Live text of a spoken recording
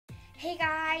Hey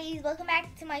guys, welcome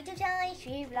back to my YouTube channel,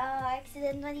 SHREE VLOGs.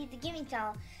 This is the gaming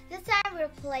channel. This time we're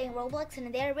playing Roblox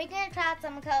and there we're gonna try out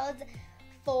some codes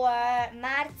for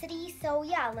Mad City. So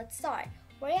yeah, let's start.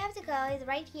 Where you have to go is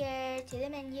right here to the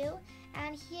menu,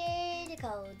 and here are the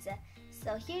codes.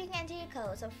 So here you can enter your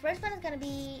code. So first one is gonna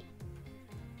be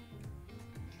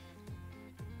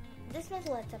this one.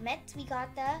 So let's submit. We got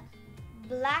the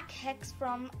black hex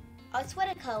from a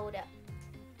Twitter code.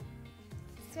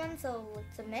 One, so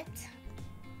let's submit.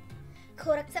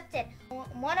 Code accepted.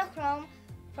 Monochrome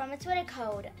from a Twitter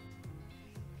code.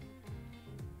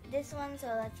 This one, so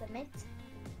let's submit.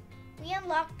 We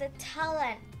unlocked the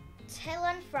talent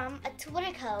from a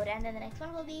Twitter code, and then the next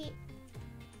one will be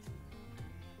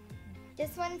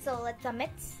this one, so let's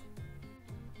submit.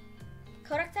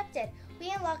 Code accepted. We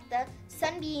unlocked the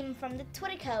sunbeam from the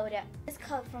Twitter code.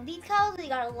 From these codes, we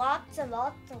got lots of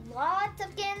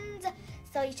skins.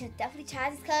 So you should definitely try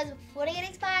these codes before they get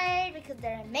expired because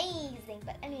they're amazing.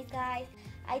 But anyways guys,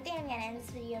 I think I'm gonna end this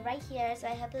video right here. So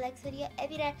I hope you like this video.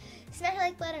 If you did, smash the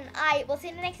like button. I will see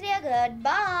you in the next video.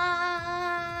 Goodbye.